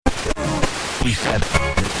We said.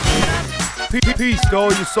 Peace to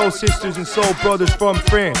all your soul sisters and soul brothers from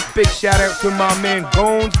France. Big shout out to my man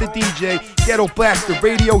Gones the DJ, Ghetto Blaster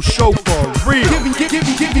radio show for real.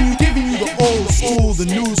 Giving you the old school, the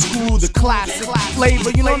new school, the classic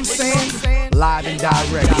flavor, you know what I'm saying? Live and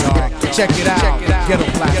direct, y'all. Check it out, Ghetto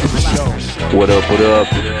Blaster show. What up, this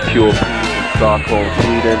is Pure P from Stockholm,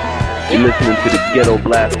 Sweden. You're listening to the Ghetto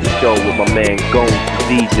Blaster show with my man Gones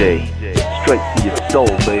the DJ. Straight to your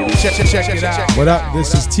soul, baby. Check it out. What up?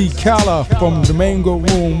 This is T. Kala from the Mango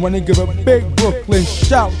Room. Want to give a big Brooklyn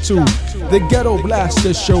shout to the Ghetto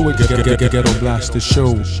Blaster Show. Ghetto Blaster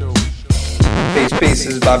Show. Peace, this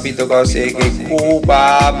is Babito Garcia, aka Cool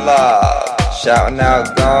Bob Love. Shouting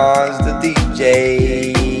out Guns, the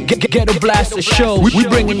DJ. Ghetto Blaster Show. We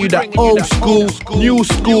bringing you the old school, new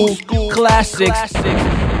school, classics.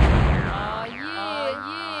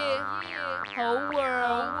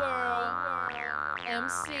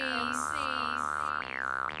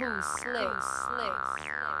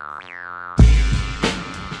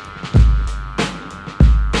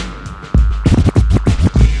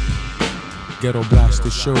 Ghetto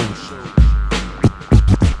Blaster Show.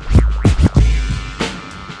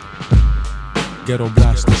 Ghetto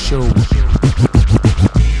Blaster Show.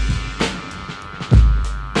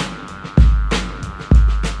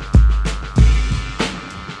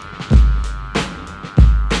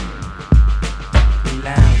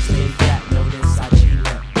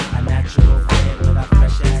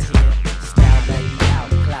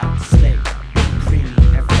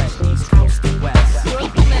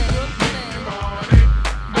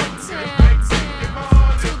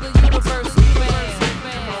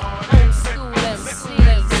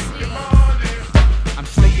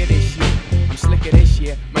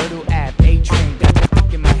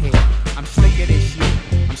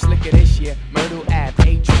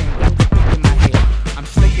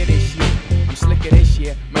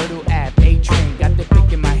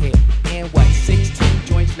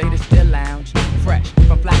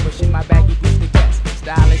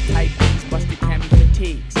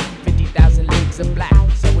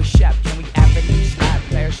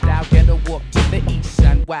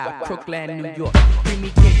 Brooklyn, New York. Creamy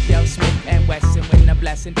Kid, Joe Smith and Wesson win the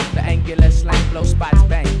blessing. The angular slang blow spots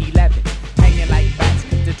bang 11. Hanging like bats,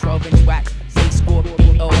 the 12-inch wax. Say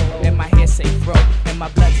Scorpio, and my hair say fro, and my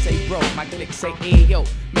blood say bro. My click say ayo.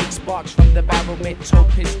 Make sparks from the barrel, mid-toe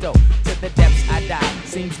pistol. To the depths I dive.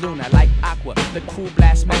 Seems lunar like aqua. The cool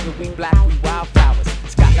blast mega, we black, we wildflowers.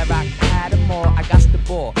 Scotland Rock, had them all. I got the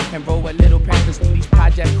ball and roll a little Panthers through these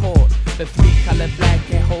project calls. The 3-color flag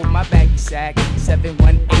can't hold my baggy sack.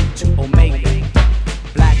 7182 Omega.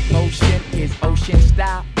 Black motion is ocean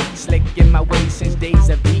style. Slick in my ways since days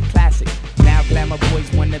of the classic. Now glamour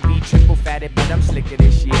boys wanna be triple fatted, but I'm slicker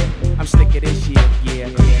this year. I'm slicker this year, yeah.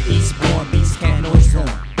 Eastbourne beats can't always on.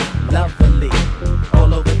 Lovely.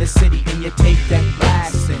 All over the city in your tape deck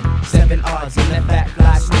blasting. 7 R's in the fat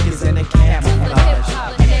fly sneakers and a camouflage.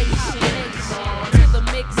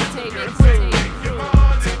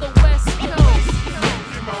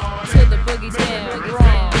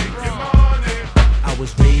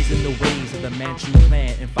 Manchu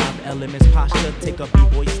clan in 5 elements posture, take a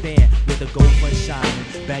b-boy stand with the gold front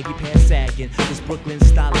shining, baggy pants sagging. This Brooklyn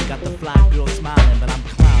styling got the fly girl smiling, but I'm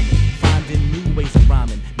climbing, finding new ways of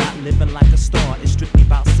rhyming. Not living like a star, it's strictly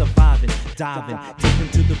about surviving, diving deep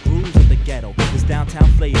into the grooves of the ghetto. This downtown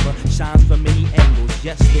flavor shines from many angles.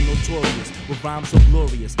 Yes, the notorious with rhymes so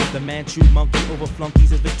glorious. The Manchu monkey over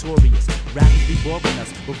flunkies is victorious. Rappers be boring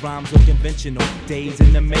us with rhymes so conventional. Days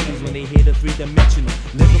in the maze when they hear the 3-dimensional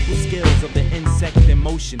lyrical skills of the insect in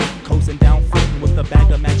motion. Coasting down floating with a bag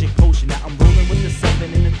of magic potion. Now I'm rolling with the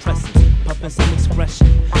 7 in the crescent, puffing some expression,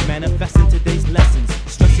 manifesting today's lessons,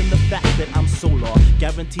 stressing the fact that I'm solar,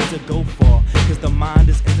 guaranteed to go far, cause the mind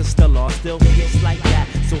is interstellar. Still feels like that,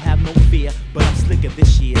 so have no fear. But I'm slicker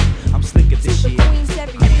this year, I'm slicker this year. To the queens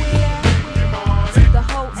everywhere, to the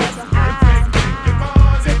whole S.I.,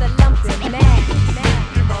 to the lumpin' man.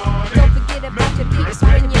 Don't forget about your peeps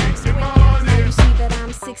when now you see that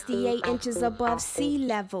I'm 68 inches above sea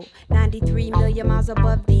level, 93 million miles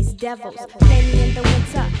above these devils. Play me in the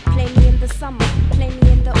winter, play me in the summer, play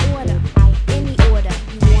me in the order, any order.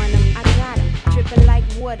 You want 'em, I got 'em, dripping like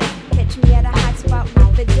water. Catch me at a hot spot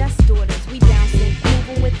with the dust orders. We bouncing,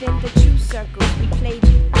 moving within the true circles. We played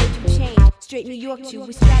you, made you change. Straight New York to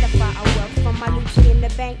we stratify our wealth. From my Lucci in the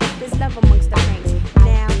bank, there's love amongst the ranks.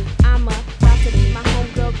 Now I'm about to be my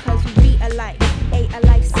homegirl, cause we be alike. A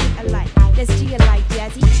alike, C alike. Let's G alike.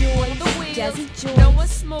 Jazzy Joy, Jazzy Joy. No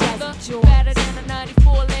one's smoother, better than a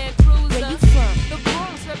 94 Land Cruiser. Where you from? The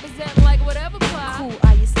Bronx represent like whatever pie. Cool,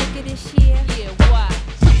 are you sick of this year? Yeah, why?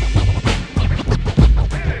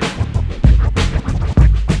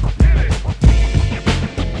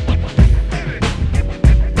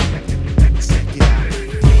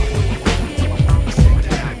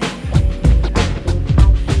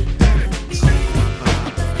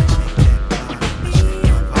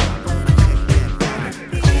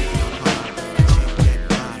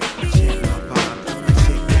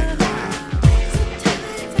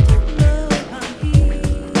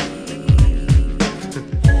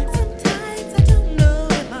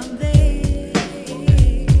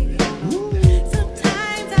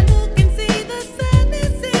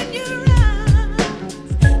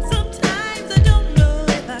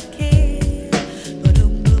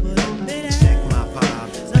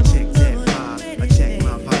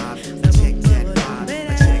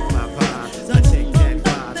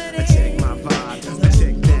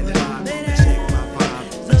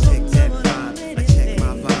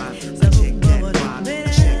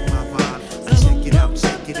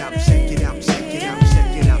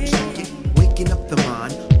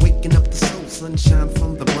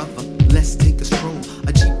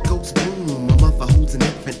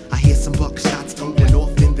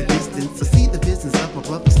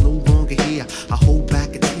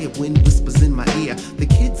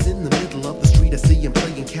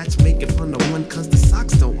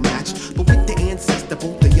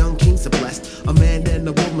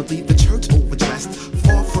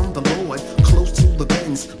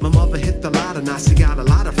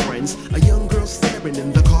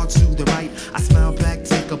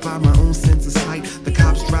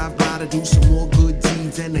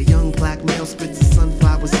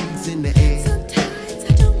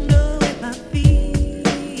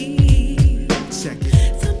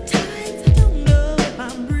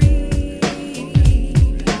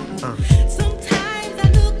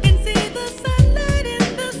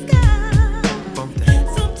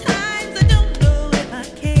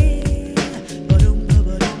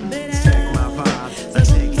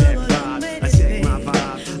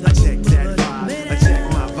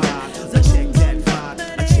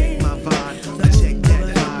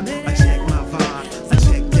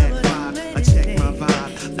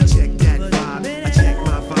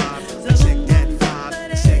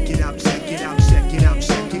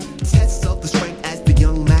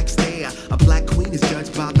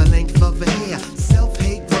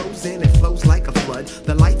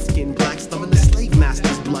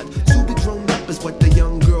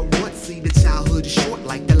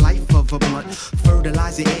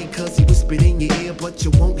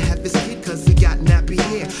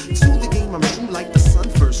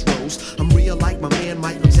 my man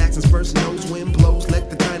Michael Jackson's first nose wind blows. Let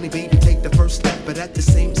the tiny baby take the first step, but at the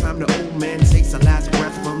same time the old man takes the last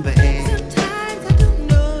breath from the air. Sometimes I don't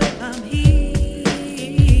know if I'm here.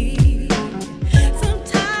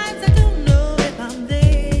 Sometimes I don't know if I'm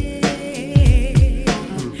there.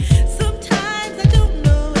 Sometimes I don't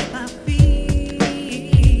know if I feel.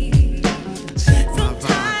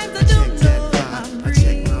 Sometimes I don't know if I'm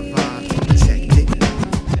real.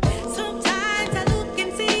 Sometimes I look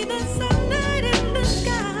and see the sunlight in the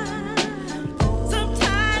sky.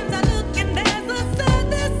 Sometimes I look and there's a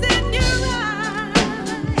sadness in your eyes.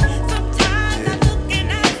 Sometimes I look and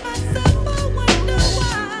ask myself, I wonder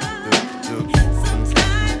why.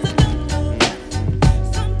 Sometimes I don't know.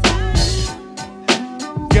 Sometimes.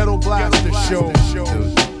 Ghetto Blaster Show.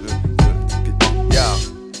 Yo,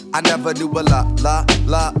 I never knew a la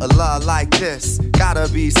like this. Gotta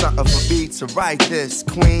be something for me to write this.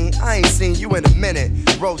 Queen, I ain't seen you in a minute.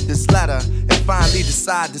 Wrote this letter and finally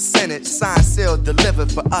decided to send it. Signed, sealed,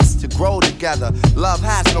 delivered for us to grow together. Love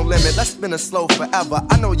has no limit, let's spin it slow forever.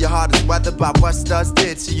 I know your heart is weathered by what studs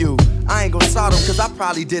did to you. I ain't gon' start them cause I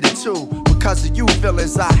probably did it too. Because of you,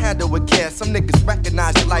 feelings I handle with care. Some niggas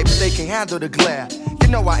recognize your light, but they can't handle the glare. You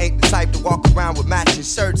know I ain't the type to walk around with matching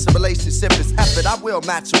shirts. A relationship is effort, I will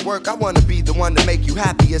match your work. I wanna be the one to make you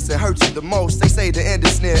happiest and hurt you the most. They say the end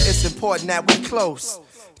is near, it's important that we close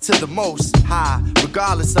to the most high.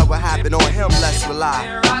 Regardless of what happened on him, let's rely.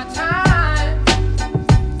 There are times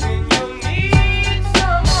when you need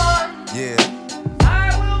someone. Yeah. I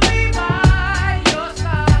will be by your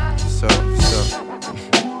side. So.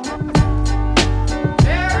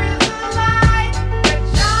 There is a light that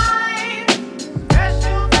shines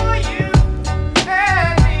special for you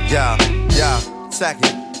and me. Yeah,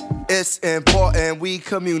 second. It's important we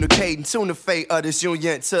communicate and tune the fate of this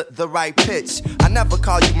union to the right pitch. I never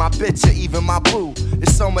call you my bitch or even my boo.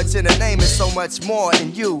 There's so much in the name and so much more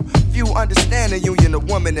in you. Few understand the union of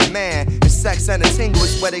woman and man. And sex and a tingle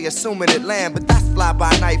is where they assuming it land. But that's fly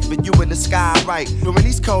by night for you in the sky, right? During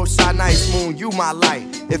these cold shy nights, moon, you my light.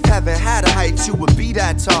 If heaven had a height, you would be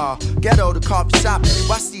that tall. Ghetto, the coffee shop, you,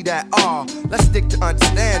 I see that all. Let's stick to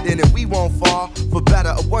understanding and we won't fall. For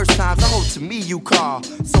better or worse times, I hope to me you call.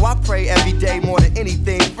 So I pray every day more than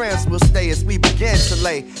anything friends will stay as we begin to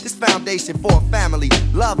lay this foundation for a family.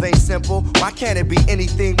 Love ain't simple, why can't it be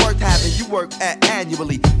anything worth having you work at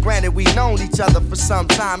annually? Granted we known each other for some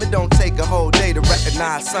time, it don't take a whole day to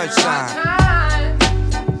recognize sunshine.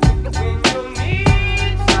 When you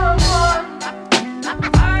need someone,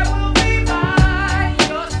 I will be by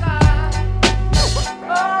your side.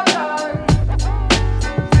 Oh, darling,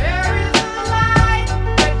 there is a light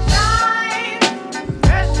that shines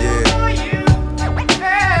special for you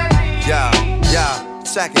and me. Yeah,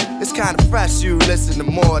 second, it's kinda fresh you listen to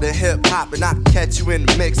more than hip-hop. And I can catch you in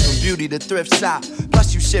the mix from beauty to thrift shop.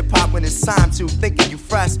 Plus you shit pop when it's time to, thinking you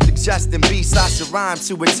fresh. Suggesting beats I should rhyme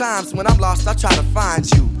to. At times when I'm lost I try to find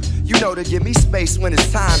you. You know to give me space when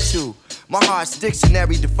it's time to. My heart's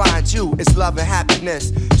dictionary defines you, it's love and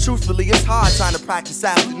happiness. Truthfully, it's hard trying to practice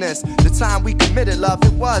abstinence. The time we committed love,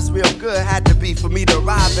 it was real good. Had to be for me to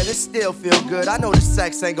arrive and it still feel good. I know the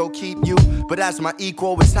sex ain't gon' keep you, but as my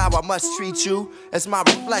equal, it's how I must treat you. As my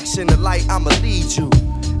reflection, the light, I'ma lead you.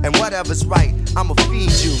 And whatever's right, I'ma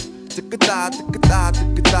feed you.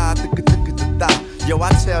 Yo,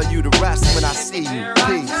 I tell you the rest when I see you.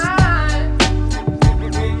 Peace.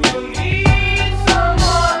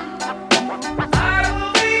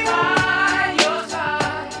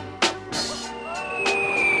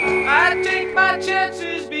 I take my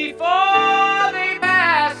chances before they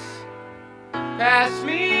pass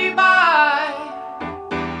me by.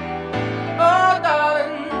 Oh,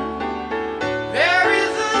 darling, there is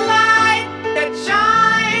a light that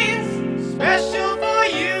shines special for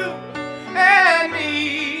you and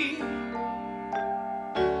me.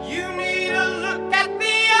 You need to look at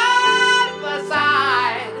the other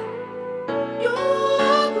side. You'll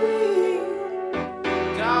agree,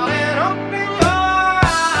 darling, open your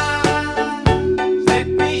let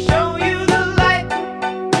me show you the light.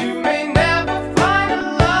 You may never find a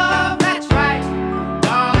love that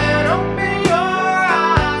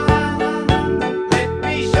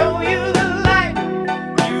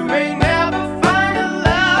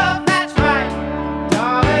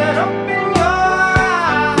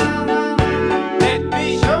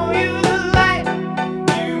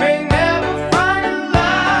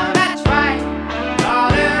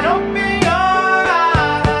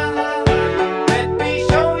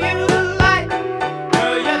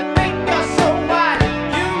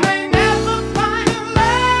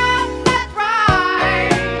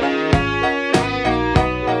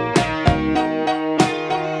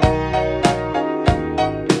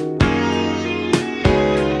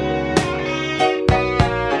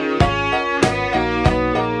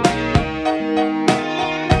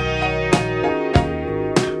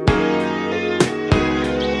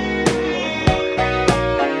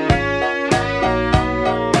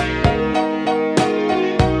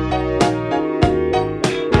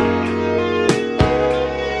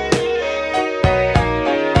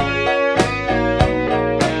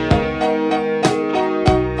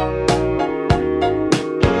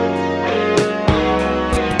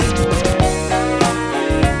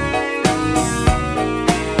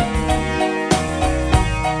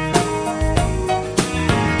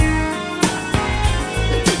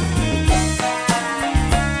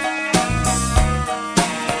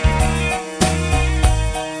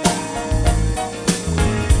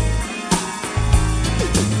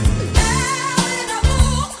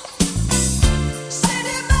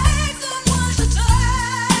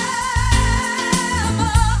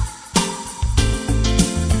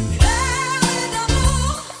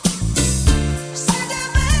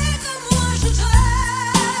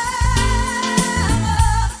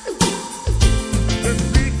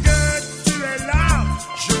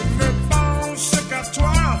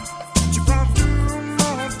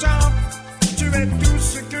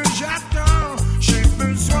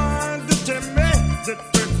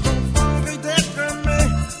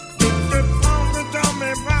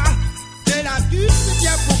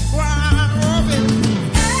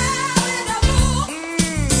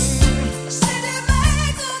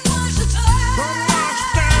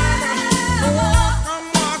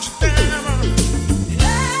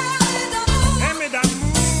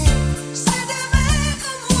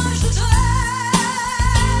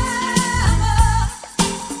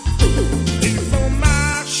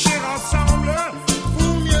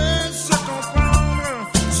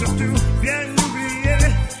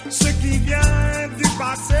ce qui vient du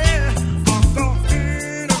passé. Encore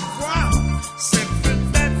une fois, c'est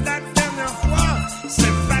peut-être la dernière fois.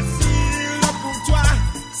 C'est facile pour toi,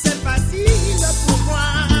 c'est facile pour moi.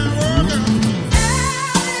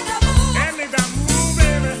 Aimer d'amour,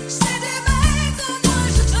 baby. C'est d'aimer comme moi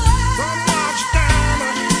je t'aime. Comme moi je t'aime.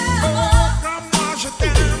 Oh, comme moi je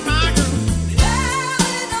t'aime, ma gueule.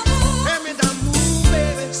 Aimer d'amour,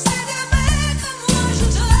 baby. C'est d'aimer comme moi je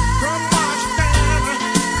t'aime. Comme moi je t'aime.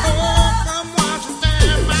 Oh, comme moi je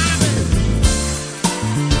t'aime, ma gueule.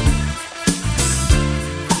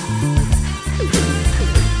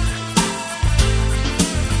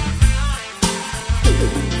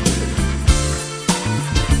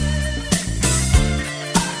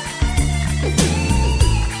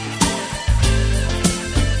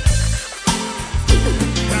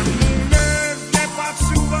 L'amour ne vient pas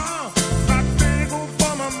souvent, pas au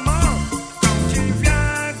bon moment. Quand il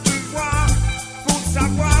vient te voir, faut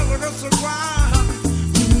savoir le recevoir.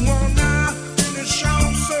 Nous on a une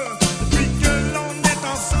chance depuis que l'on est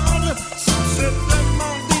ensemble, sans se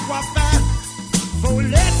demander quoi faire. Faut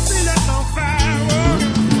laisser le temps faire.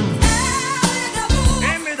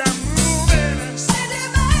 Aimer d'amour, baby. C'est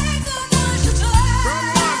d'aimer comme moi je t'aime. Comme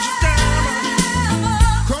moi je t'aime.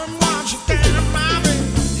 Comme moi je t'aime, ma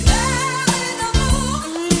baby. Aimer d'amour.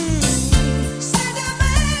 C'est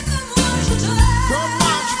d'aimer comme moi je t'aime. Comme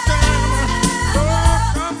moi je t'aime. Oh,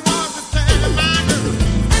 comme moi je t'aime, ma baby.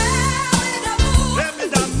 Aimer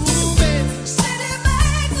d'amour, baby. C'est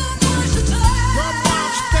d'aimer comme moi je t'aime. Comme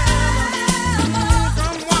moi je t'aime.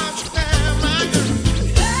 Comme moi je t'aime, ma baby.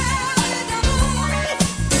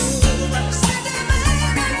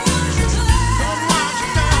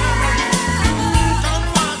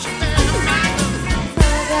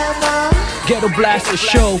 Ghetto Blaster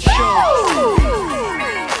Show.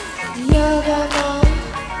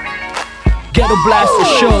 Ghetto Blaster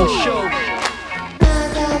Show.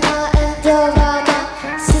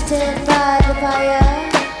 Sitting by the fire.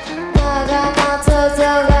 Nagama to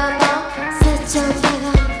Dogama. Set your fire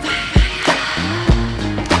on fire.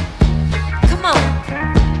 Come on.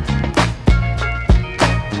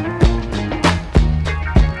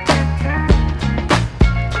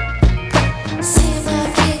 See my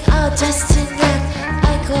king all dressed in red.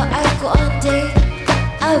 I go on day.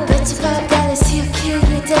 I'll bet you $5 he'll kill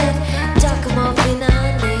you dead. Giacomo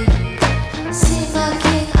Finale. See my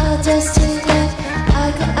king all dressed in red. I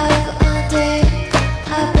go on day.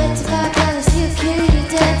 I'll bet you $5 he'll kill you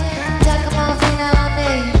dead. Giacomo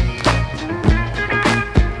Finale.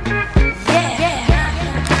 Yeah.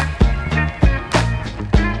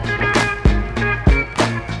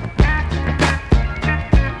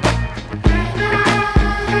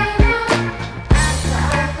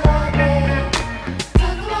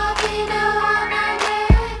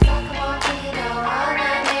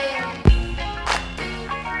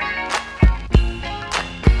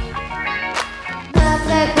 My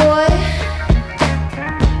black boy.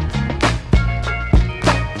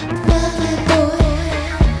 My black boy.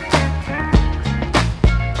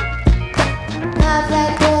 My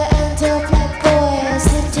black boy and your black boy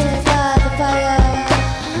sitting by the fire.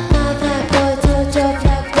 My black boy told your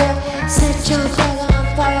black boy, set your flag on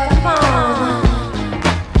fire. Come on.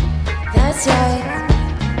 That's right.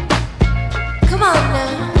 Come on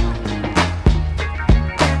now.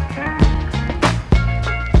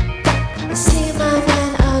 See my man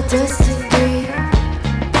all dressed in green.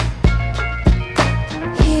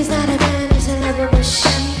 He's not a man, he's a love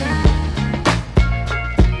machine.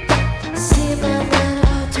 See my man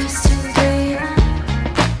all dressed in green.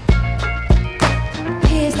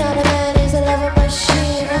 He's not a man, he's a love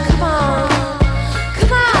machine. Now come on,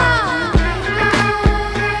 come on.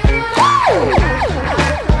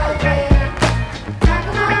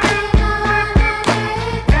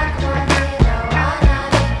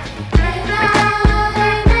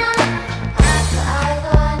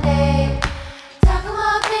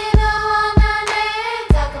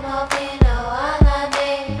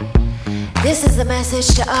 This is a message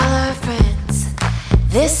to all our friends.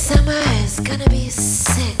 This summer is gonna be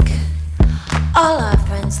sick. All our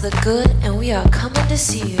friends look good and we are coming to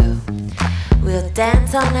see you. We'll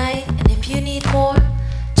dance all night and if you need more,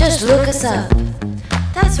 just look us up.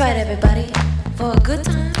 That's right everybody. For a good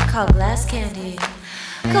time, call Glass Candy.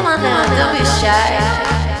 Come on now, don't be shy.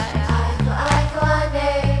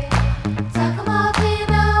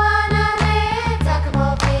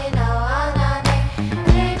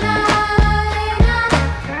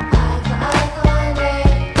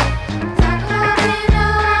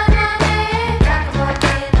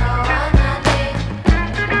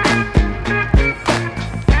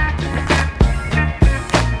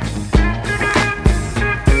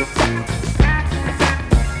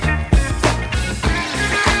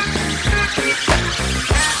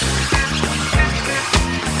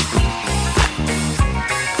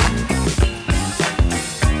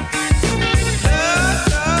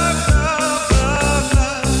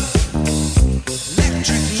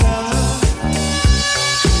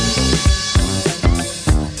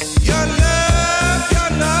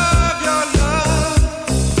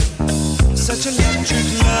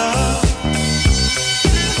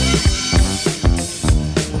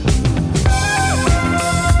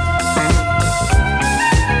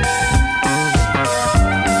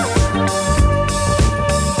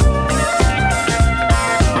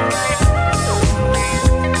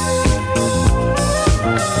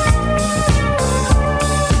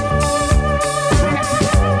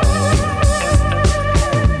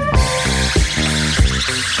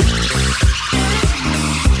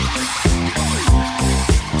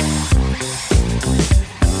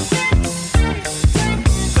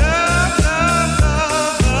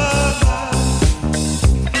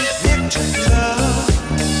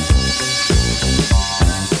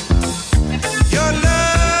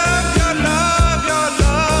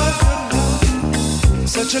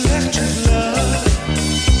 such electric love.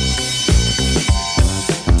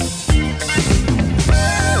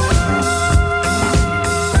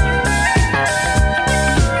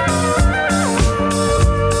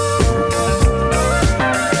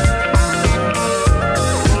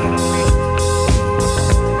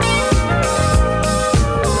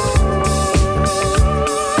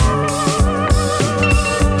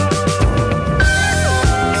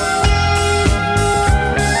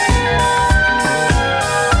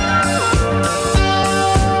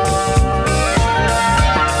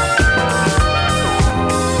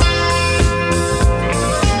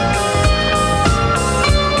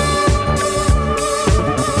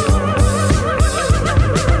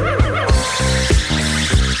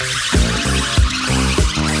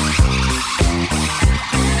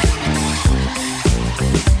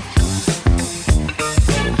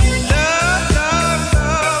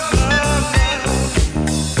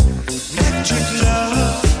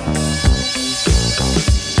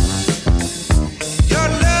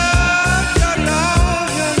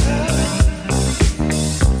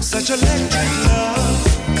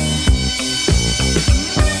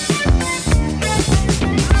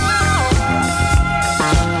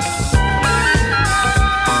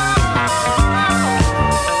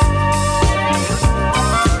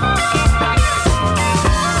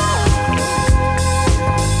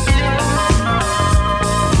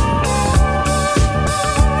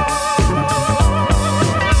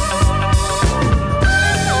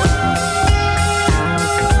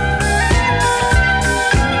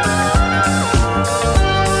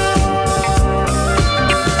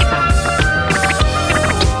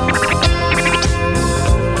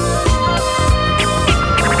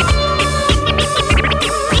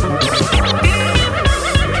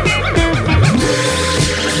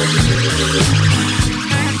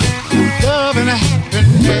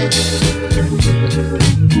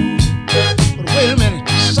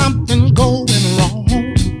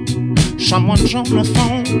 Someone's on the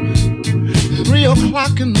phone, 3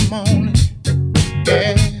 o'clock in the morning,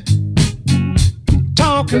 yeah,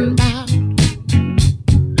 talking about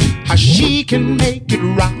how she can make it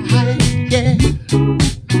right, yeah,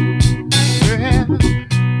 yeah.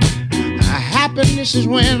 Happiness is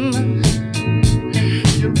when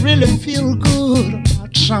you really feel good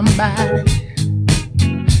about somebody.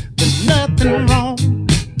 There's nothing wrong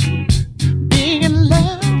being in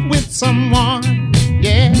love with someone,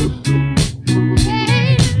 yeah.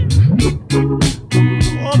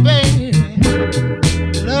 Oh, baby,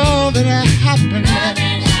 love and happiness.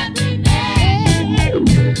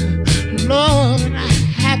 Love and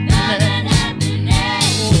happiness.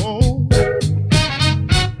 Oh.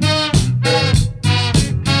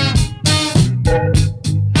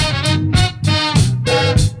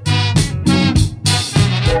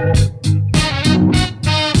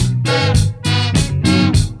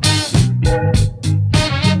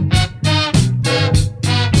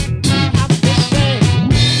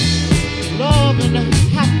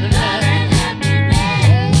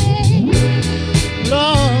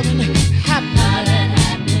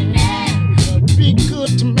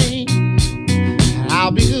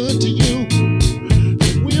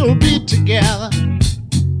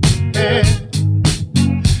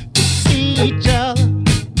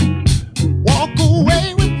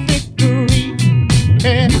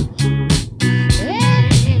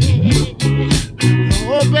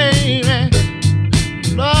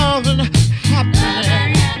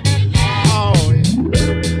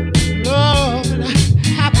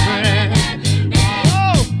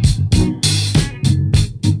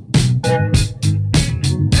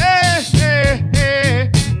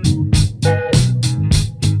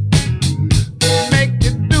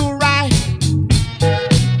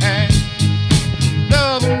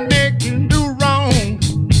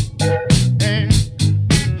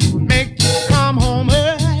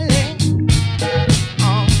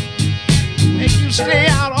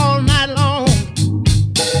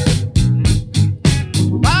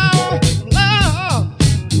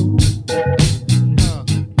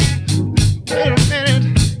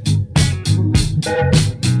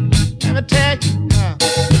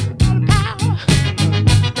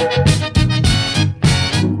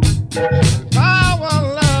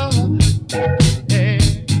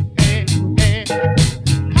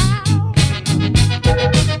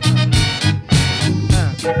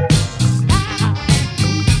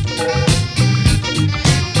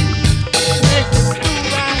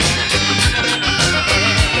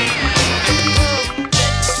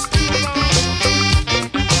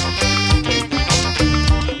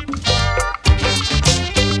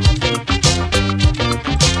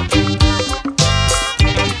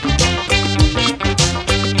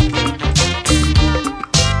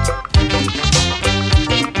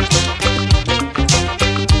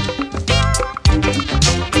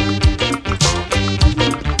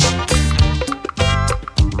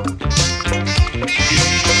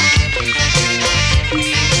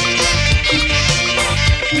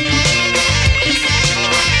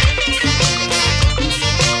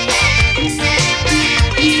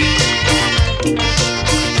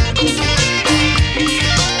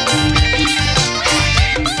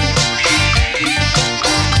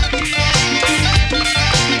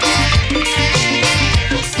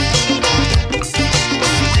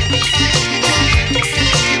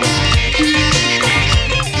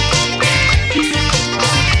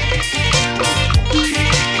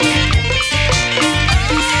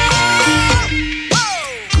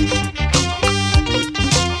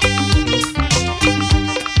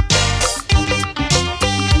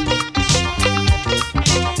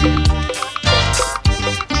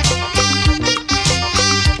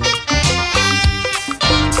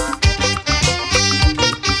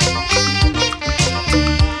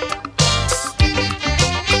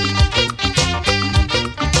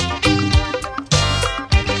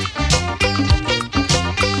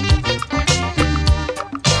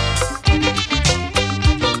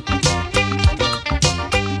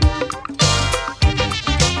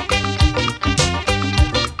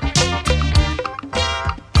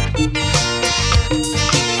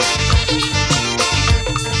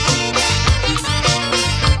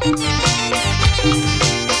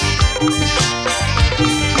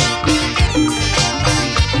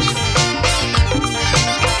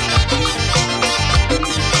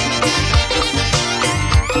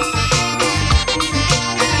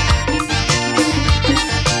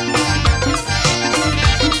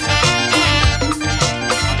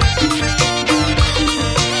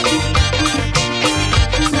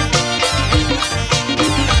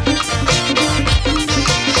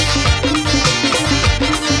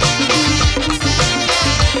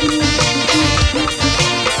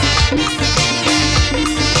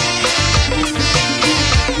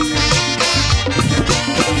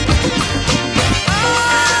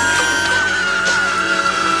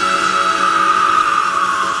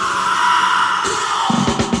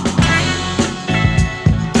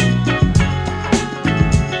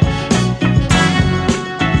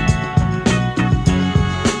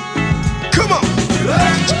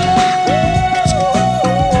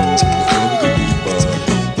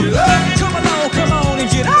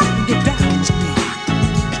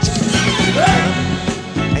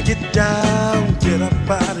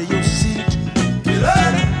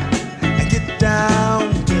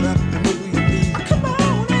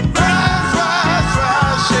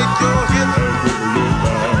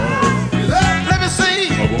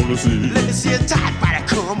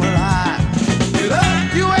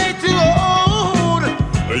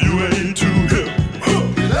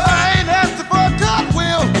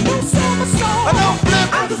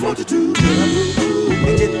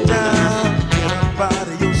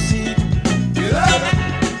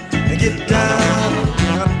 get down,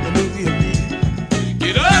 get up and move your feet.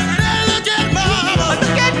 Get up and look at mama.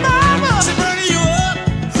 Look at mama. She bring you up,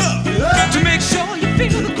 to make sure you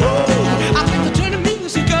feel the groove. I think the turn the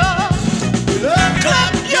music up. Get up,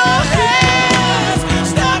 clap your hands,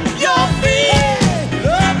 stomp your feet. Get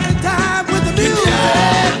up and time with the music.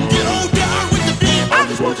 Get on down with the beat. I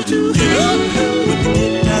just want you to get up with the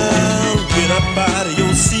get down. Get up out of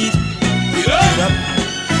your seat. Get up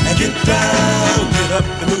and get down. Get up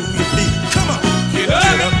and move your feet. Come on. Get up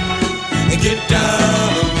and get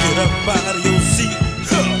down. Get up out of your seat.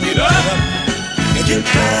 Get up and get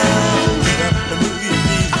down. Get up and move your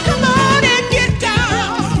feet. Come on and get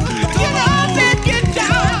down. Get up and get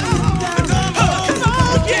down. Come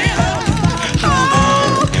on, yeah. Oh, yeah. Come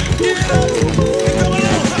on.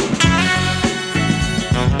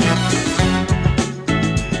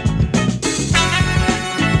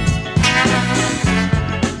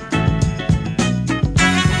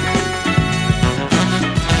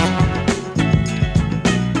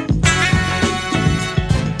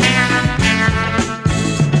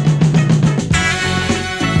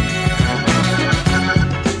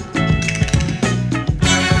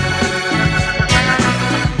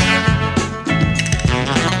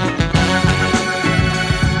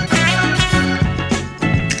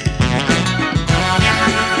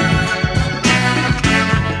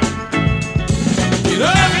 Get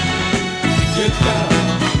up, get down,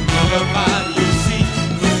 get up out of your seat.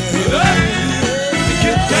 Get up,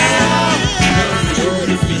 get down, get up on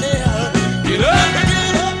your feet. Get up,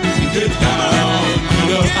 get down,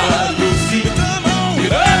 get up out of your seat.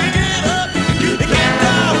 Get up, get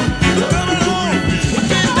down, get up on your feet.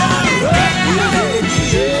 Get down,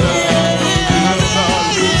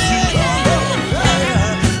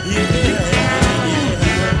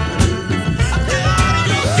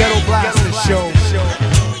 Ghetto Blaster Show.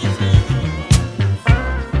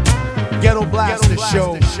 Ghetto Blaster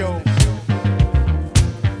Show.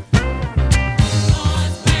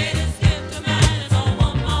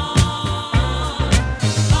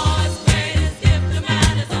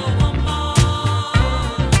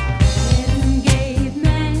 Gave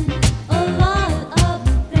man a lot of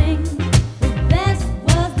things. The best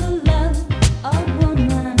was the love a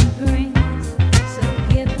woman brings. So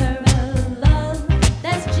give her a love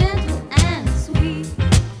that's gentle and sweet.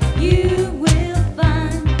 You will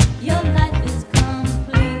find your life is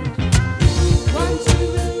complete.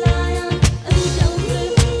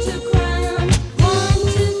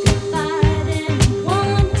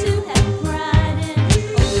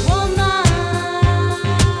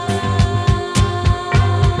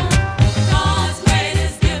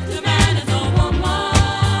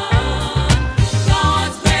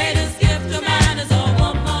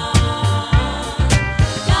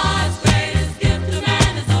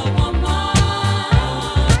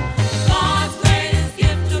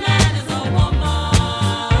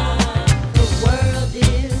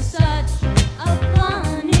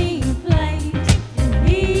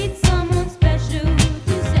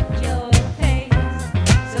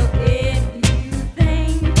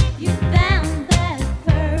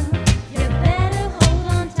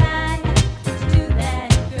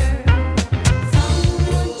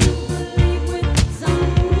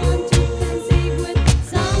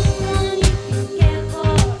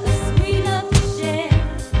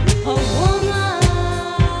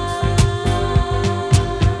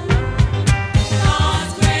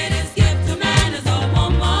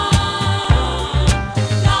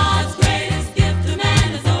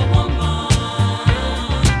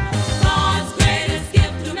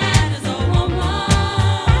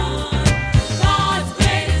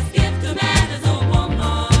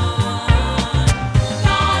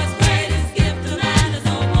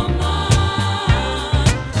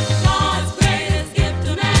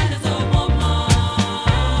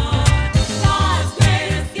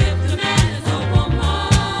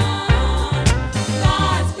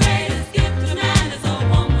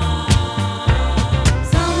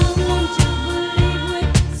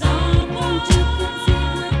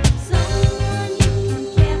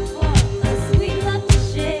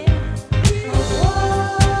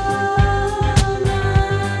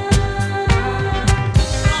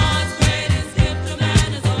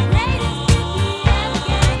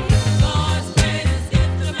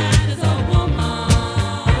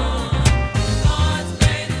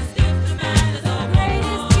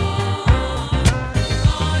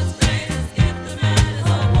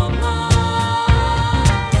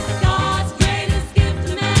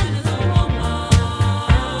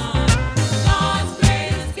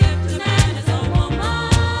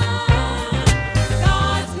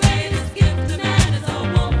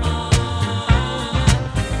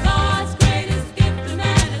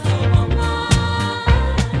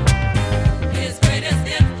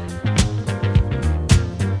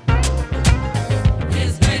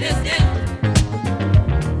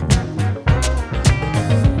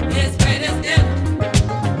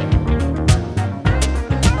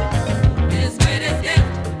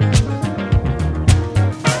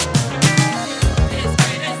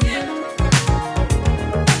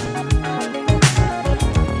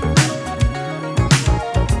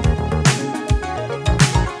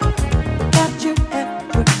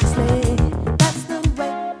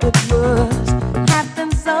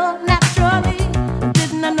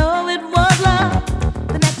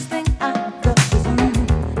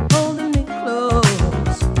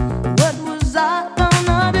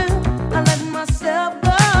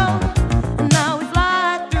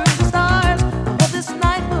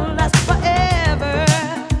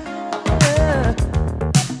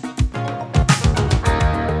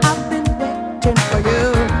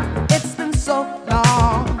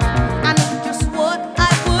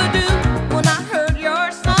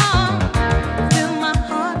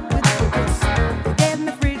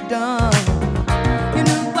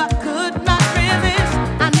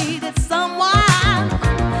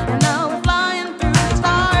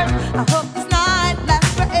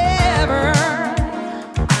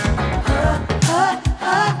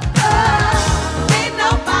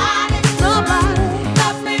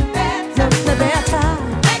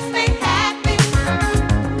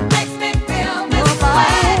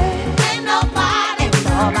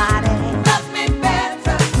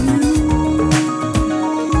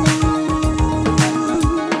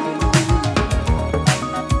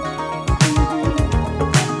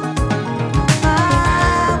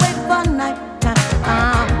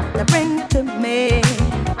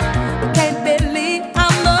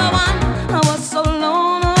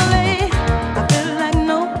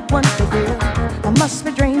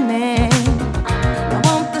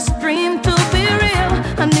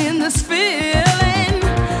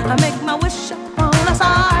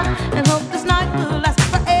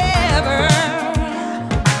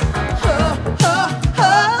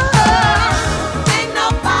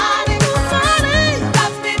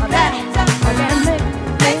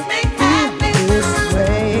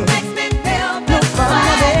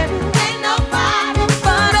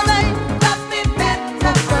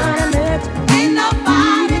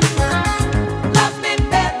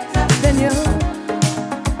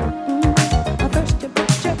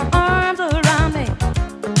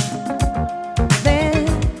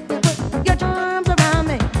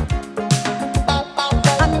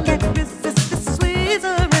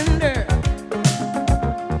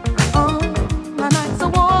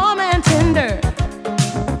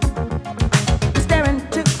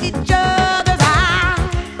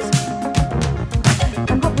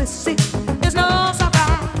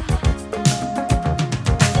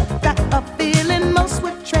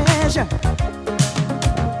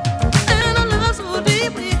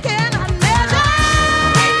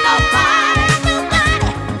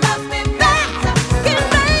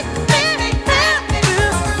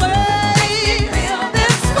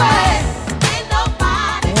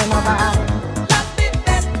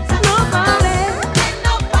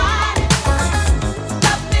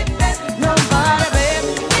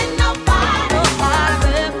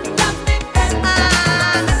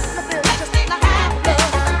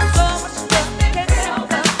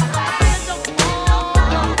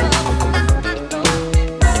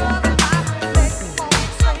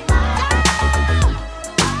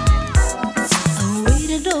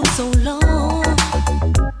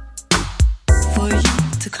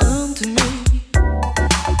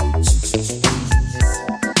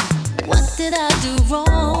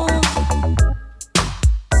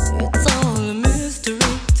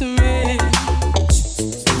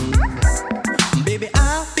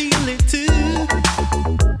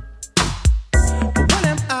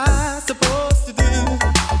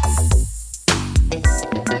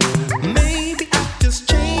 Maybe I just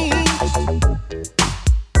changed.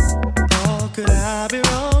 Or could I be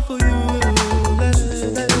wrong for you?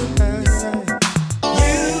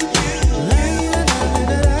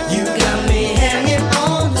 You got me hanging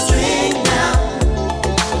on the string now.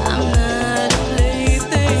 I'm not a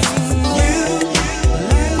plaything.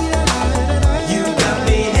 You got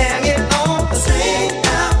me hanging on the string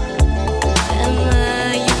now. Am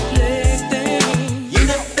I your plaything? You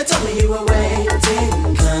never told me you were waiting,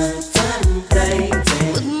 contemplating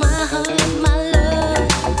with my heart, my love.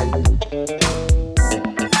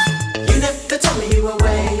 You never told me you were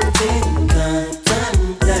waiting,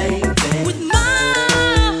 contemplating with my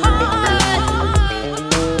heart.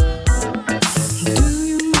 Do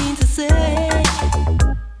you mean to say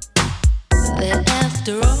that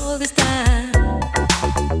after all this time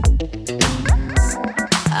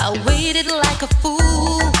I waited like a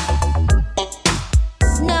fool?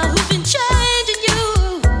 Now who's been changing you?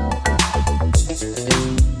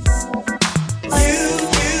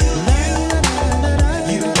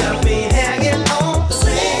 You got me hanging on the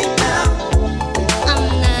string now. I'm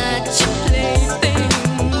not your plaything.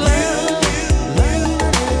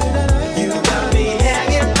 You got me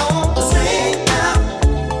hanging on the string now.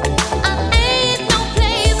 I ain't no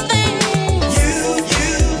plaything.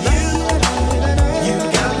 You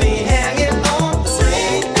got me hanging on the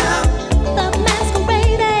string now. The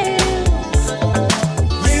masquerading.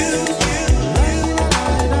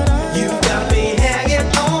 You got me hanging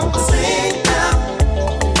on the string now.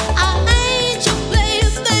 I ain't your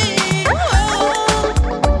plaything.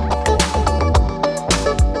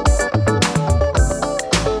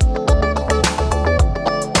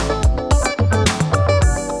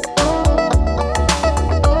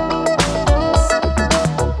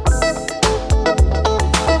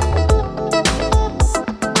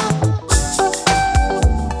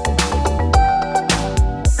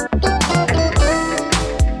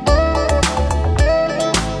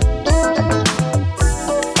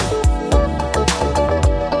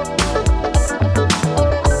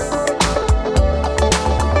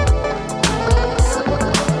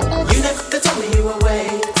 You never told me you were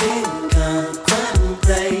waiting,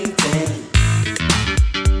 contemplating.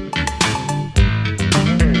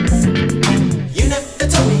 You never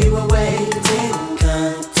told me you were waiting,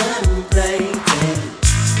 contemplating.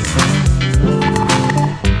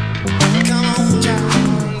 Come on,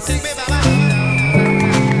 John, take me by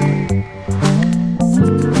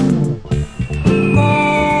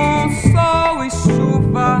Com sol e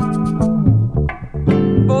chuva,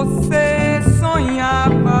 você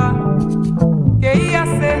sonhava que ia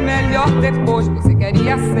ser melhor depois. Você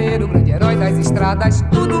queria ser o grande herói das estradas,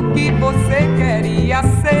 tudo que você queria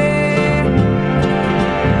ser.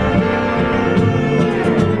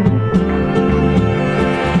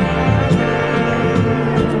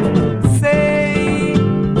 Sei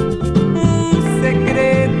um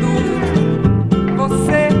segredo,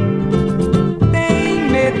 você tem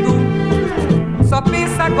medo. Só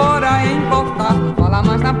pensa agora em voltar, não fala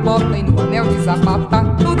mais na porta e no anel de zapata.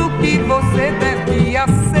 Tudo que você devia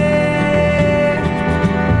ser,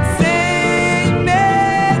 sem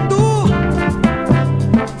medo.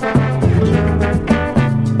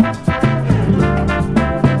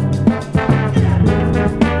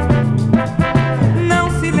 Não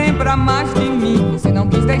se lembra mais de mim, você não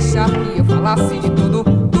quis deixar que eu falasse de tudo,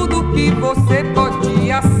 tudo que você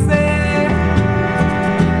podia ser.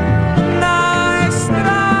 Na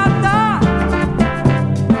estrada,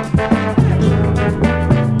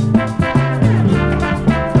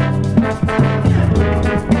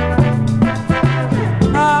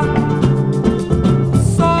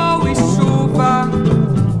 sol e chuva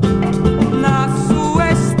na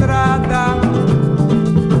sua estrada.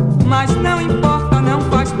 Mas não importa, não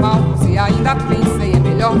faz mal. Se ainda pensa e é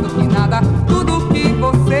melhor do que nada, tudo que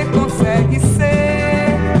você consegue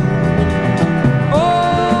ser.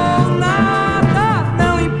 Ou nada,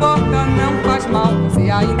 não importa, não faz mal. Se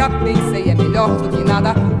ainda pensa e é melhor do que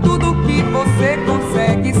nada, tudo que você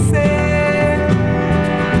consegue ser.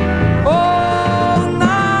 Ou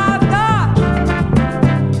nada.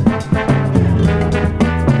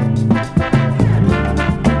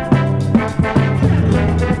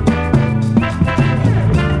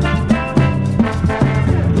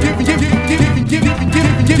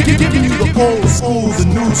 Giving you the old school, the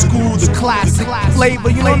new school, the classic flavor,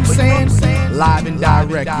 you know what I'm saying? Live and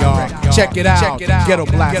direct, y'all. Check it out. Ghetto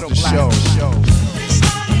Blaster Show.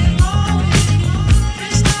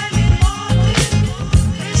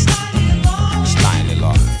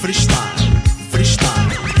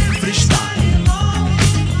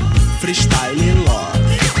 Freestyle, Lord.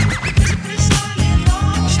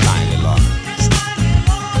 Style, Lord.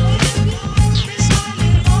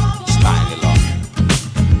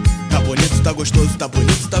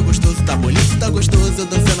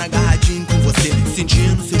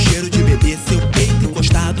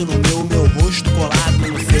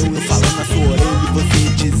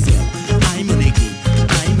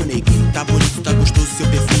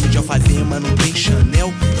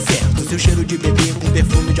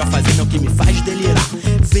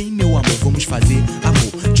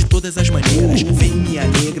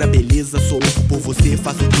 negra, beleza, sou louco por você.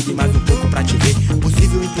 Faço tudo e mais um pouco pra te ver.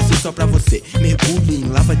 Possível e impossível só pra você. Mergulho em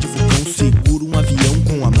lava de vulcão, seguro um avião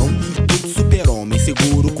com a mão. Tudo super-homem,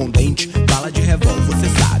 seguro com dente, bala de revólver. Você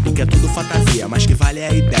sabe que é tudo fantasia, mas que vale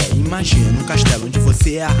a ideia. Imagina um castelo onde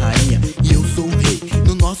você é a rainha e eu sou o rei.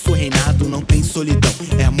 No nosso reinado não tem solidão.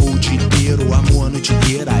 É amor o dia inteiro, amor a noite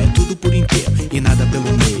inteira. É tudo por inteiro e nada pelo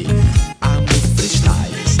meio. Amor freestyle.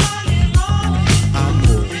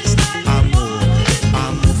 Amor, amor,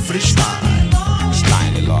 amor freestyle.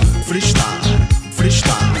 Style love. Freestyle,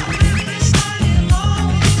 freestyle.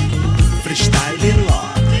 Freestyle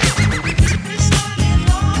love.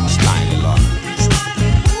 Style love.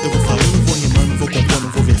 Eu vou falando, vou rimando, vou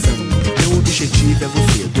compondo, vou versando. Meu objetivo é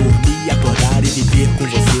você dormir, acordar e viver com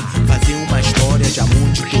você. Fazer uma história de amor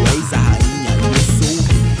onde tu és a rainha e eu sou o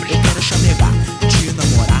rei. Eu quero chamegar, te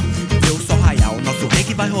namorar, ver o sol raiar. O nosso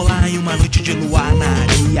reggae vai rolar em uma noite de luar na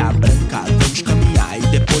areia branca. Vamos caminhar e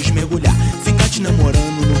depois mergulhar. Ficar te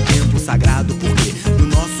namorando no tempo sagrado, porque no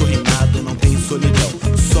nosso reinado não tem solidão.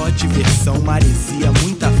 Só diversão, maresia,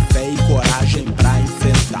 muita fé e coragem pra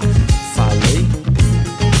enfrentar. Falei?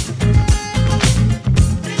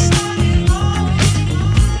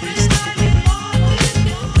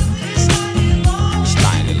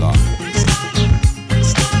 Style love. Style love.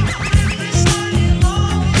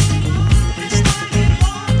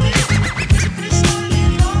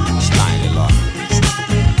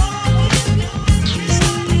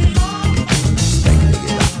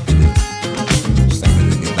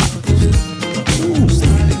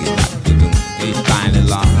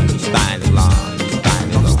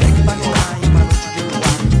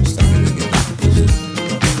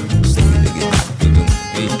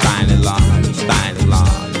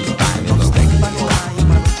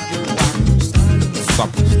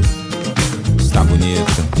 Tá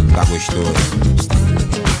bonito, tá gostoso.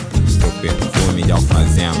 Teu perfume de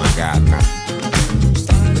alfazema, gata.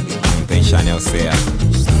 Não tem Chanel certo.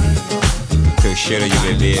 Teu cheiro de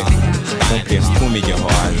bebê com perfume de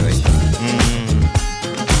rosas.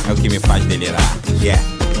 É o que me faz delirar. Yeah.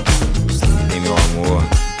 Tem meu amor,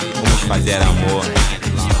 vamos fazer amor.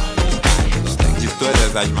 De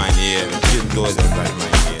todas as maneiras, de todas as maneiras.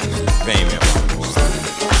 Vem, meu amor,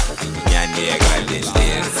 minha negra beleza.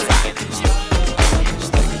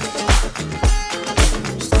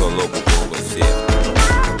 Tô louco por você.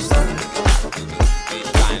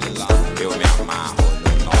 Eu me amarro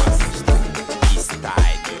no nosso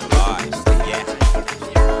style love, yeah.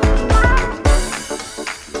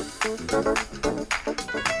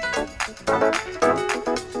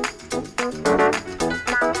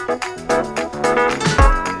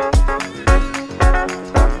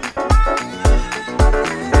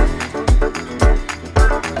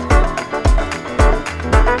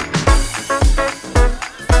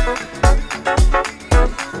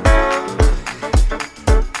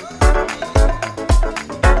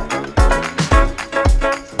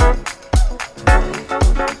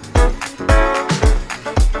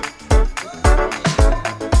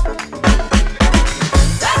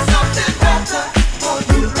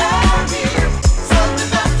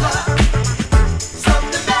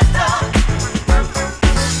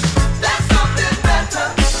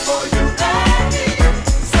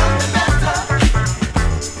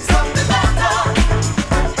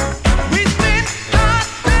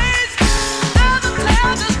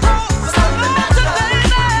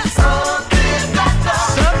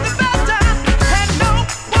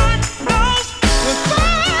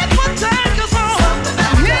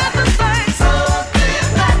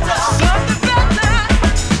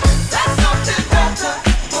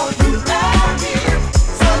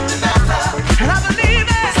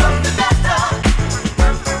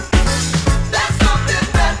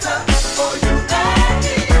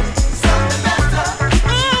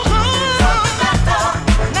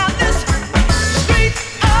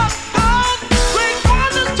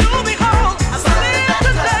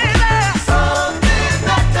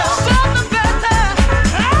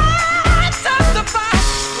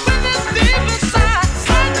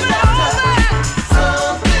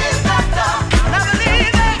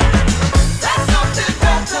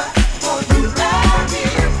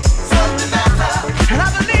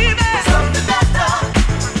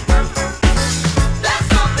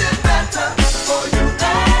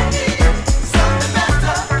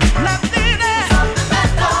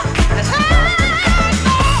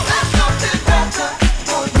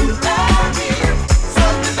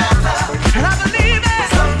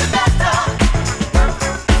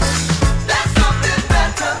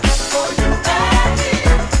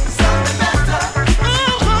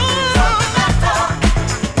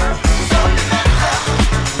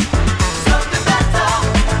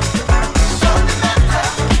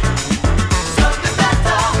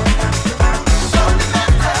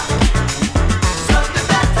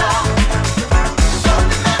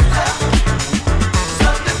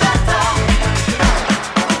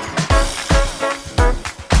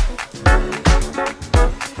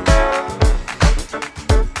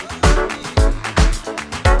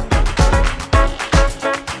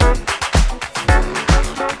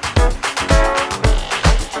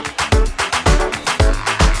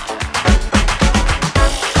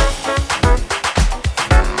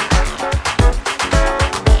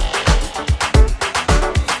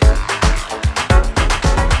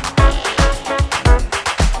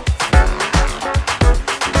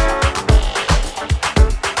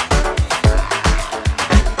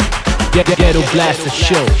 Ghetto Blaster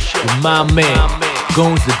Show with my man,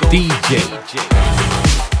 Gones the DJ.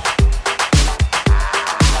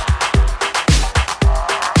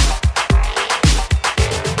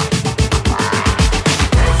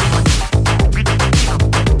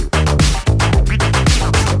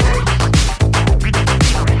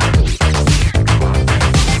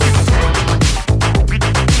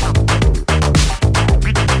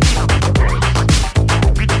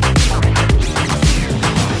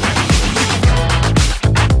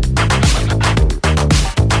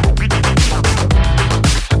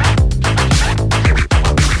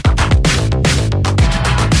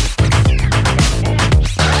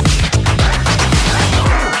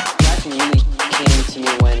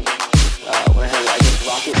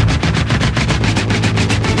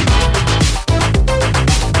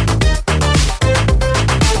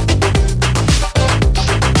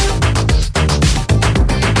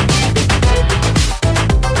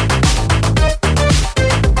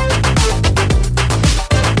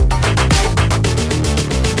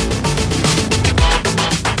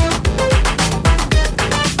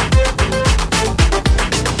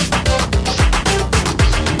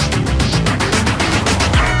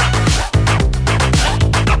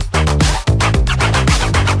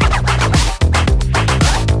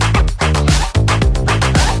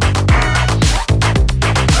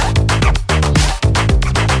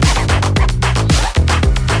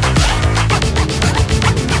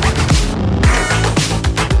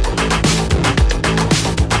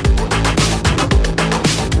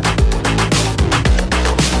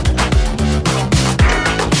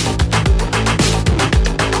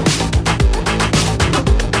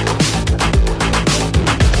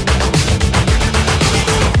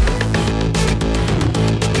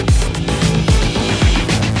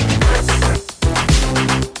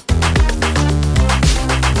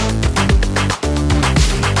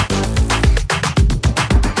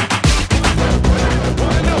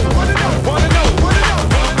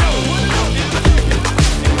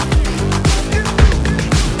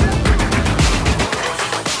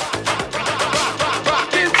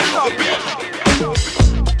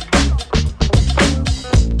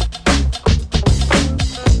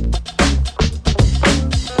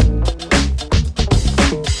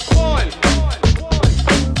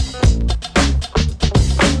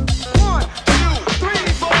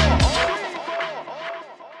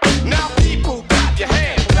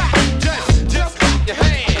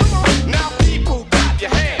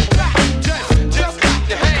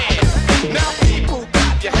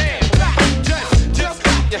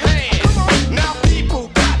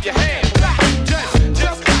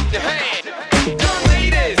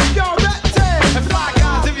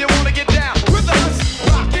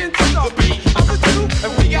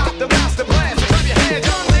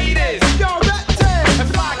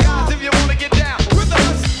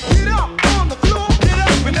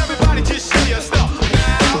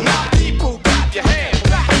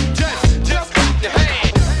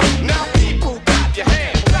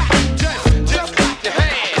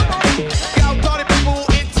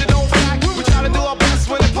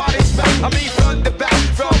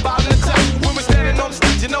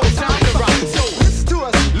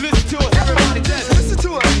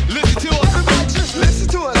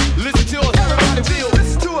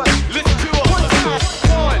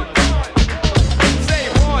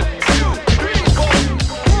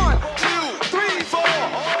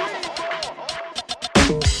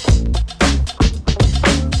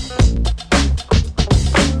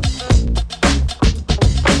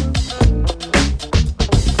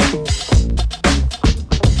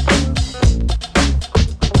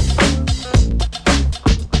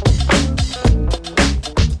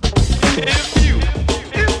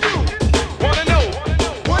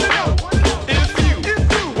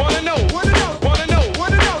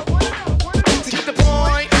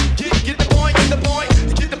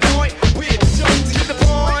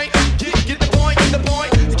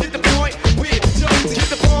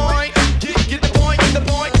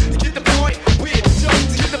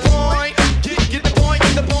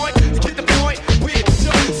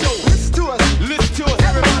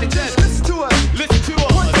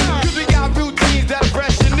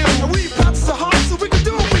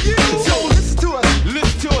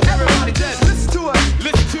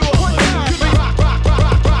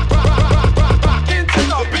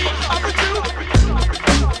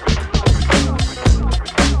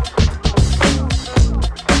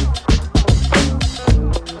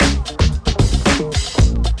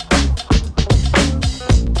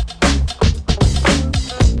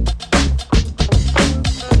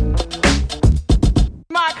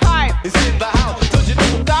 Is in the house, don't you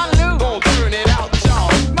know? Don Lu, gon' turn it out,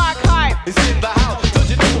 y'all. Mark Hyde.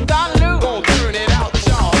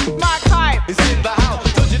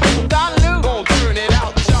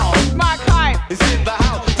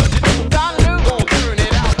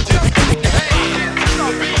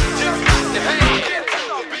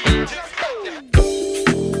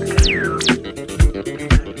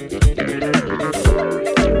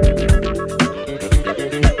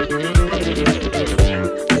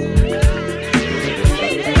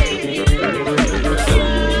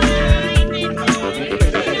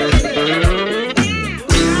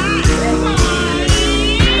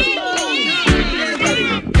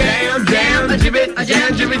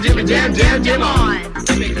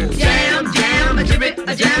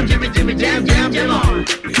 a jam, jibby, jibby, jam, jam, jam on.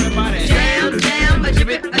 Jam, jam, a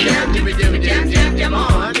jibby, a jam, jibby, jibby, jam, jam, jam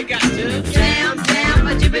on. Jam, jam,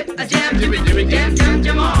 a jibby, a jam, jibby, jibby, jam, jam,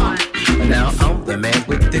 jam on. Now I'm the man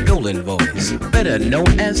with the golden voice, better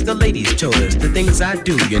known as the ladies' choice. The things I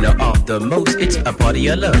do, you know, are the most. It's a party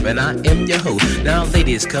of love, and I am your host. Now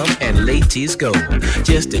ladies come and ladies go,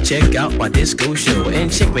 just to check out my disco show.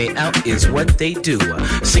 And check me out is what they do.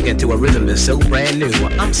 Singing to a rhythm that's so brand new.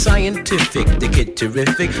 I'm scientific, the kid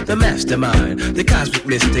terrific, the mastermind, the cosmic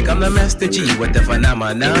mystic. I'm the master G with the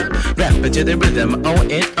phenomenon. Rapping to the rhythm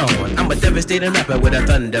on and on. I'm a devastating rapper with a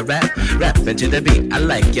thunder rap. Rapping to the beat, I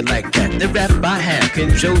like you like that. The rap I have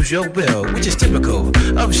controls your will, which is typical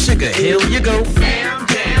of Sugar Hill. You go jam,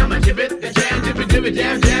 jam, a jibbit, the jam, jibby, jibby,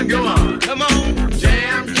 jam, jam, go on. Come on,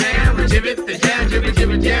 jam, jam, a jibbit, the jam, jibby,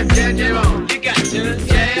 jibby, jam, jam, jam on. You got to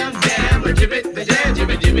jam, jam, a jibbit, the jam,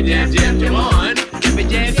 jibby, jibby, jam, jam, jam on. Jibby,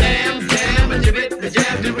 jam, jam, jam, a jibbit, the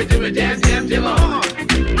jam, jibby, jibby, jam, jam, jam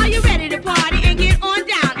on. Are you ready to party and get on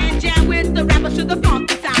down and jam with the rappers to the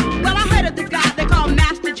funky sound? Well, I heard of this guy they call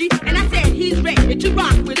Master G, and I said he's ready to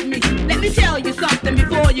rock with me. Let me tell you something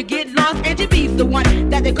before you get lost. Angie B's the one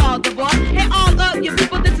that they call the boss. Hey, all of you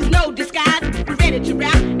people, this is no disguise. I'm ready to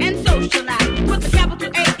rap and socialize. Put the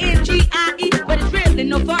capital A-N-G-I-E, but it's really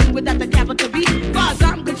no fun without the capital B. Far as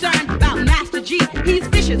I'm concerned about Master G, he's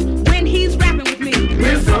vicious when he's rapping with me.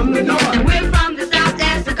 We're from the north and we're from the south.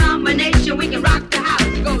 That's a combination. We can rock the house.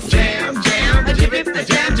 Go jam, jam, a jibbit, the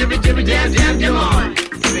jam, jibby, jibby, jam, jam, jam on.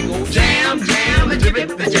 Jam, jam, a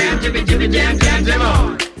jibbit, the jam, jibby, jibby, jam, jam, jam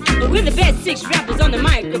on. We're the best 6 rappers on the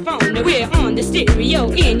microphone. We're on the stereo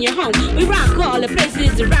in your home. We rock all the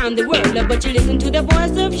places around the world. But you listen to the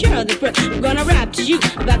voice of Shirley Pearl. I'm gonna rap to you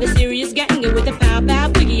about the serious gang with the pow pow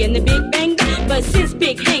boogie and the big bang bang. But since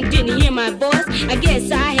Big Hank didn't hear my voice, I guess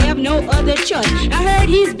I have no other choice. I heard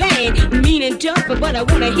he's bad, mean and tough, but I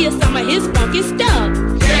wanna hear some of his funky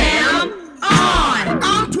stuff. Jam on!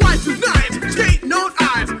 I'm twice as nice, skating on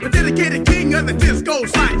ice, a dedicated king of the disco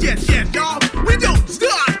side. Yes, yes, y'all, we don't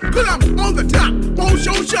stop, cause I'm on the top, whole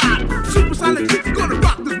show shot. Supersonic kicks gonna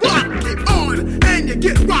rock this block. Keep on, and you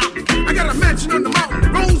get rocked. I got a mansion on the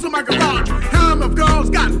mountain, rolls in my garage. Helm of girls,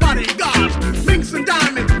 got bodyguards, minks and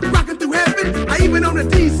diamonds, rocking through heaven. I even own a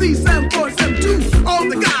DC 74 and 72. All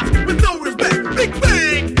the guys with no respect, big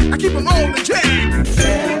bang, I keep them all in check.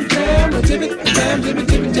 Jam, jam, a jibbit, jam, jibbit,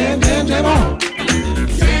 jibbit, jam, jam, jam on.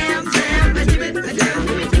 Jam, jam, a jibbit, a jam,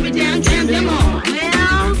 jibbit, jibbit, jam, jam, jam on.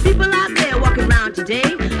 Well, people out there walking around today,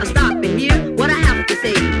 I'll stop and hear what I have to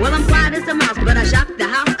say. Well, I'm quiet as a mouse, but I shock the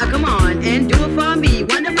house. Come on and do it for me.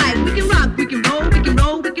 Wonder Mike, we can rock, we can roll, we can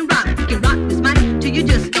roll, we can rock. We can rock this mic till you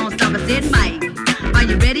just don't stop. I said Mike, are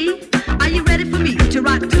you ready? Are you ready for me to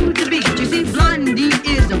rock to the beat? You see, Blondie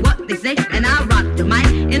is what they say, and I rock the mic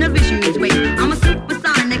in a vicious way. I'm a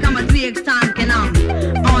supersonic, I'm a 3x time, and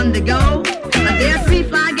I'm on the go. There are 3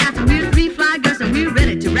 fly guys, and we're 3 fly girls, and we're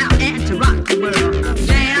ready to rap and to rock the world.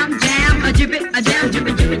 Jam, jam, a jibbit, a jam,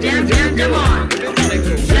 jibbit, jibbit, jam, jam, jam on.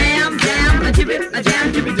 Jam, jam, a jibbit, a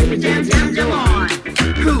jam, jibbit, jibbit, jam, jam, jam on.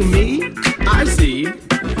 Who, me? I see.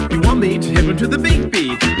 You want me to hip him to the big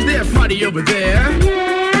beat. Is there a party over there?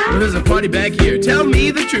 Yeah. Well, there's a party back here. Tell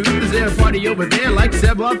me the truth. Is there a party over there like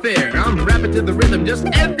Savoir Faire? I'm rapping to the rhythm just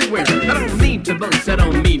everywhere. I don't mean to boast, I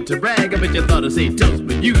don't mean to brag. I bet you thought I'd say toast,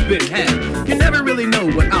 but you've been had. You never really know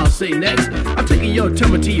what I'll say next. I'm taking your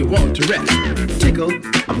tumor till you want to rest. Tickle,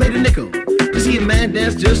 I played a nickel. To see a man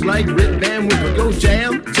dance just like Rip Van Winkle. Go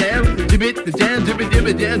jam, jam, jibbit, the jam, jibbit,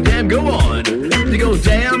 jibbit, jam, jam, go on. You go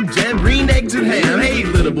jam, jam, green eggs and ham. Hey,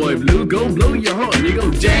 little boy blue, go blow your horn. You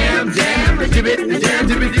go jam, jam, jibbit, the jam,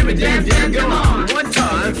 jibbit, jibbit, jam, jam, go on. One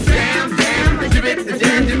time, jam, jam, jibbit, the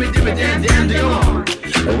jam, jibbit, jibbit, jam, jam, go on.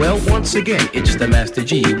 Well, once again, it's the Master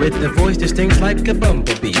G with the voice that stings like a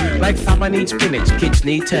bumblebee. Like Papa needs spinach, kids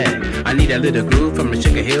need tang. I need a little groove from the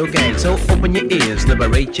Sugar Hill Gang. So open your ears,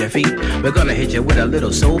 liberate your feet. We're gonna hit you with a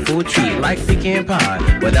little soul food treat. Like pecan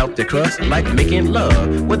pie without the crust. Like making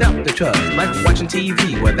love without the trust. Like watching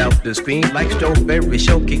TV without the screen. Like strawberry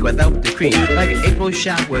shortcake without the cream. Like April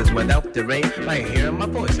showers without the rain. Like hearing my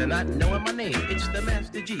voice and not knowing my name. It's the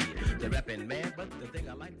Master G, the rapping man, but